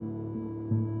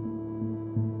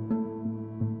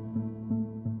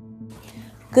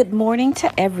Good morning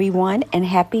to everyone and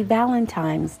happy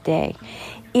Valentine's Day.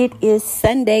 It is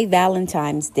Sunday,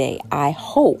 Valentine's Day. I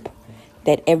hope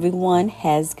that everyone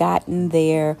has gotten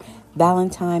their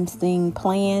Valentine's thing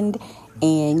planned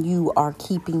and you are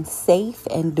keeping safe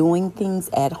and doing things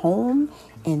at home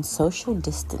and social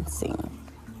distancing.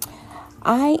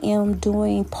 I am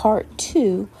doing part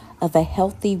 2 of a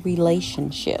healthy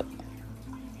relationship.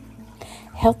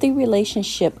 Healthy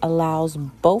relationship allows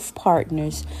both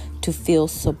partners to feel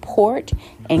support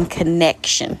and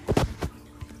connection,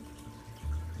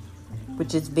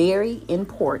 which is very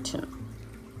important.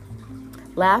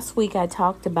 Last week I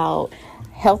talked about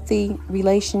healthy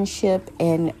relationship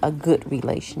and a good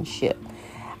relationship.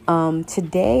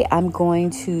 Today I'm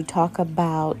going to talk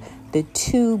about the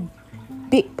two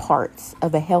big parts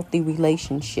of a healthy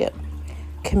relationship: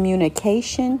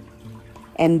 communication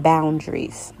and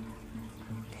boundaries.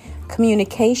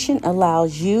 Communication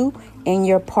allows you and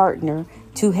your partner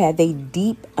to have a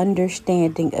deep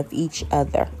understanding of each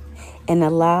other and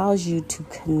allows you to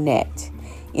connect.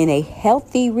 In a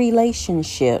healthy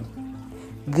relationship,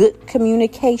 good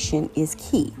communication is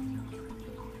key,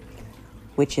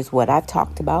 which is what I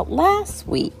talked about last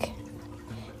week.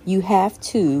 You have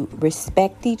to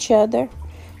respect each other,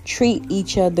 treat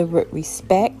each other with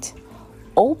respect,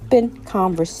 open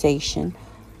conversation,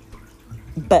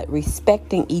 but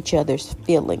respecting each other's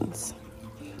feelings.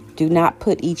 Do not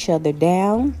put each other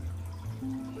down.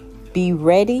 Be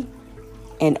ready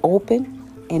and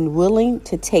open and willing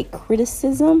to take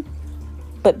criticism,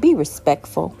 but be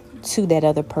respectful to that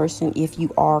other person if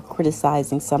you are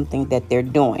criticizing something that they're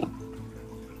doing.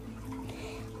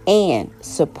 And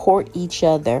support each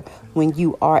other when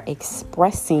you are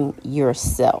expressing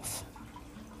yourself.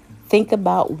 Think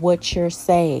about what you're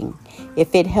saying.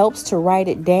 If it helps to write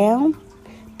it down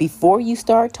before you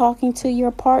start talking to your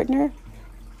partner,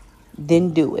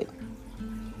 then do it.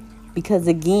 Because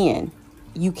again,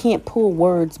 you can't pull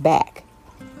words back.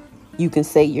 You can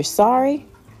say you're sorry,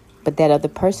 but that other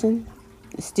person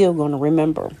is still going to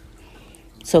remember.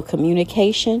 So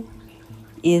communication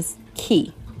is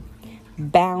key.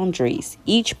 Boundaries.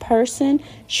 Each person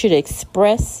should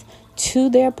express to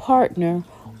their partner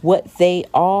what they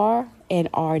are and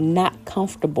are not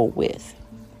comfortable with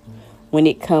when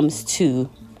it comes to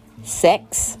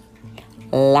sex,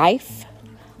 life,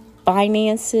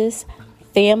 finances,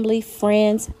 family,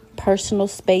 friends, personal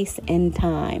space, and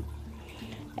time.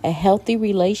 A healthy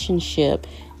relationship,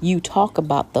 you talk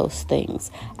about those things.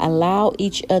 Allow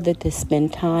each other to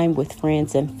spend time with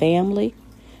friends and family.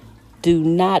 Do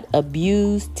not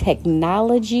abuse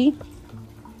technology.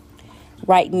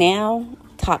 Right now,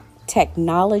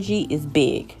 technology is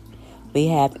big. We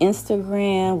have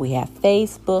Instagram, we have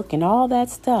Facebook, and all that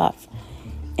stuff.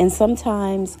 And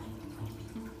sometimes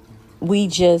we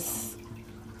just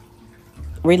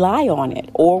rely on it,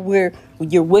 or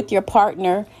you're with your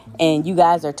partner and you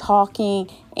guys are talking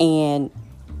and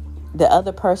the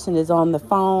other person is on the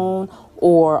phone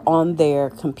or on their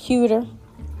computer.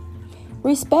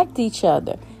 Respect each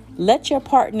other. Let your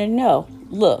partner know,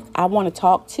 look, I want to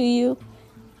talk to you.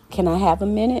 Can I have a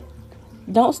minute?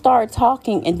 Don't start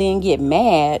talking and then get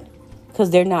mad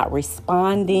because they're not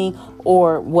responding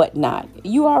or whatnot.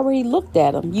 You already looked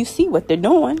at them. You see what they're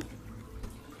doing.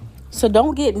 So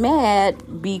don't get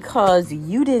mad because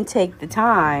you didn't take the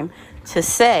time to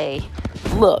say,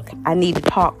 look, I need to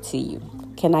talk to you.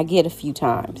 Can I get a few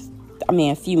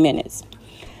minutes?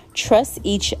 Trust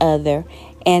each other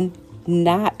and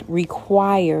not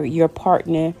require your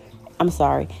partner,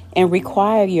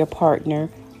 require your partner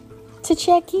to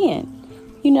check in.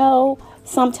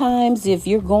 Sometimes if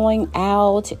you're going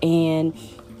out and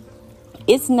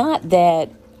it's not that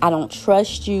I don't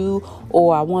trust you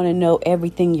or I want to know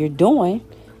everything you're doing.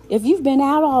 If you've been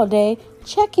out all day,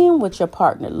 check in with your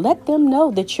partner. Let them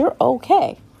know that you're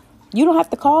okay. You don't have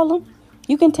to call them.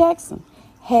 You can text them.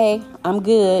 Hey, I'm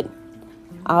good.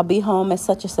 I'll be home at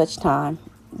such and such time.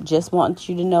 Just want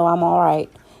you to know I'm all right.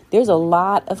 There's a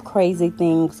lot of crazy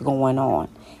things going on,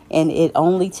 and it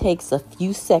only takes a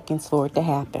few seconds for it to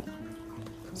happen.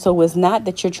 So it's not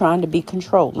that you're trying to be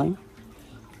controlling.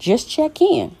 Just check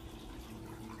in.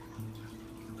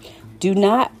 Do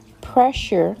not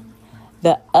pressure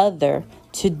the other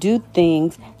to do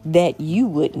things that you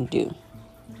wouldn't do.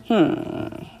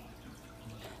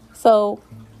 So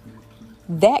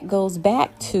that goes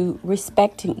back to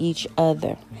respecting each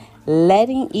other,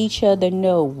 letting each other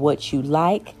know what you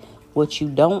like, what you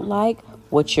don't like,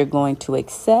 what you're going to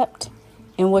accept,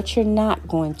 and what you're not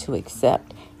going to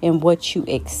accept, and what you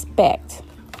expect.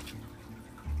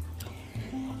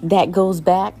 That goes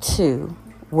back to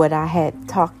what I had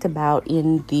talked about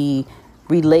in the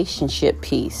relationship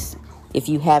piece. If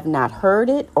you have not heard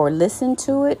it or listened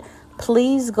to it,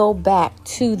 please go back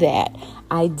to that.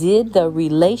 I did the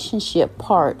relationship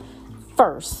part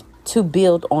first to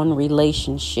build on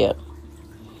relationship.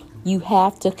 You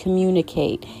have to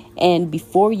communicate. And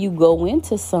before you go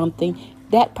into something,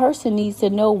 that person needs to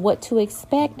know what to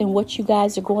expect and what you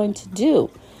guys are going to do.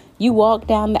 You walk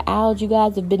down the aisle, you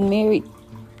guys have been married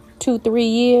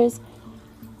 2-3 years,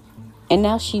 and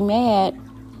now she mad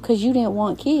because you didn't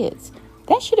want kids.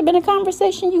 That should have been a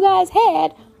conversation you guys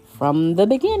had from the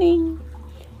beginning.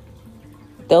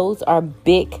 Those are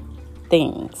big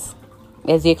things,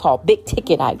 as they call big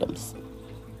ticket items.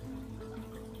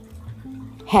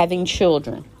 Having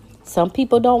children. Some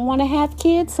people don't want to have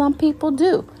kids. Some people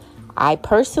do. I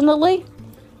personally,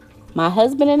 my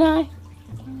husband and I,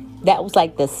 that was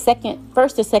like the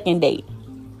first or second date.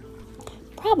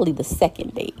 Probably the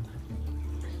second date.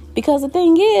 Because the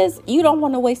thing is, you don't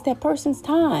want to waste that person's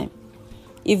time.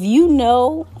 If you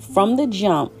know from the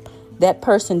jump that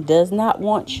person does not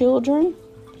want children,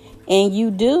 and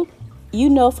you do, you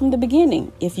know from the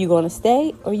beginning if you're going to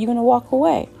stay or you're going to walk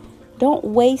away. Don't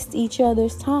waste each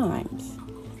other's times.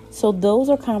 So those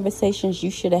are conversations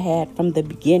you should have had from the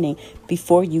beginning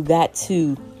before you got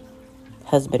to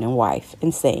husband and wife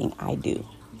and saying, I do.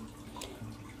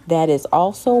 That is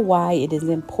also why it is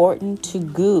important to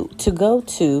go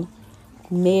to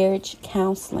marriage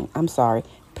counseling.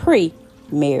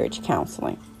 Pre-marriage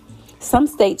counseling. Some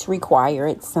states require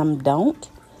it, some don't,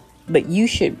 but you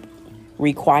should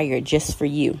require it just for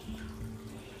you.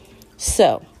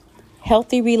 So,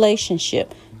 healthy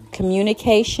relationship,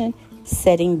 communication,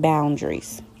 setting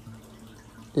boundaries,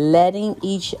 letting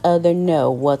each other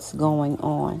know what's going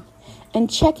on. And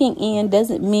checking in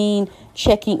doesn't mean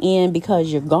checking in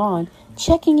because you're gone.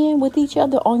 Checking in with each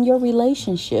other on your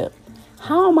relationship.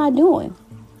 How am I doing?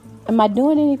 Am I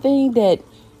doing anything that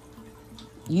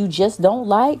you just don't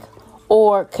like?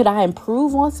 Or could I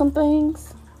improve on some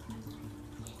things?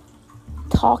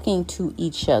 Talking to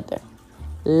each other.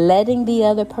 Letting the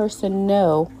other person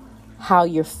know how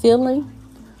you're feeling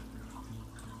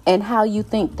and how you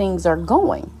think things are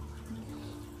going.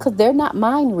 Because they're not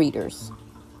mind readers.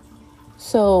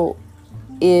 So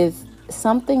if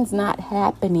something's not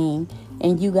happening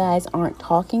and you guys aren't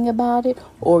talking about it,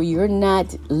 or you're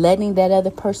not letting that other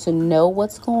person know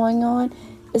what's going on,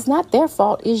 it's not their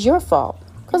fault, it's your fault.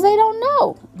 Because they don't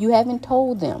know. You haven't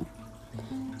told them.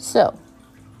 So,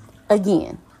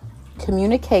 again,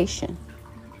 communication.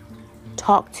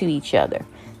 Talk to each other.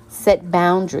 Set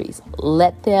boundaries.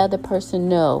 Let the other person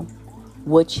know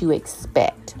what you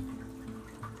expect.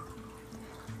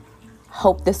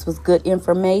 Hope this was good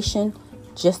information.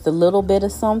 Just a little bit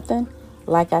of something.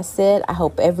 Like I said, I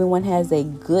hope everyone has a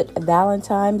good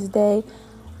Valentine's Day.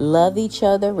 Love each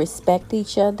other. Respect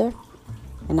each other.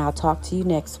 And I'll talk to you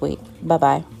next week.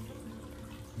 Bye-bye.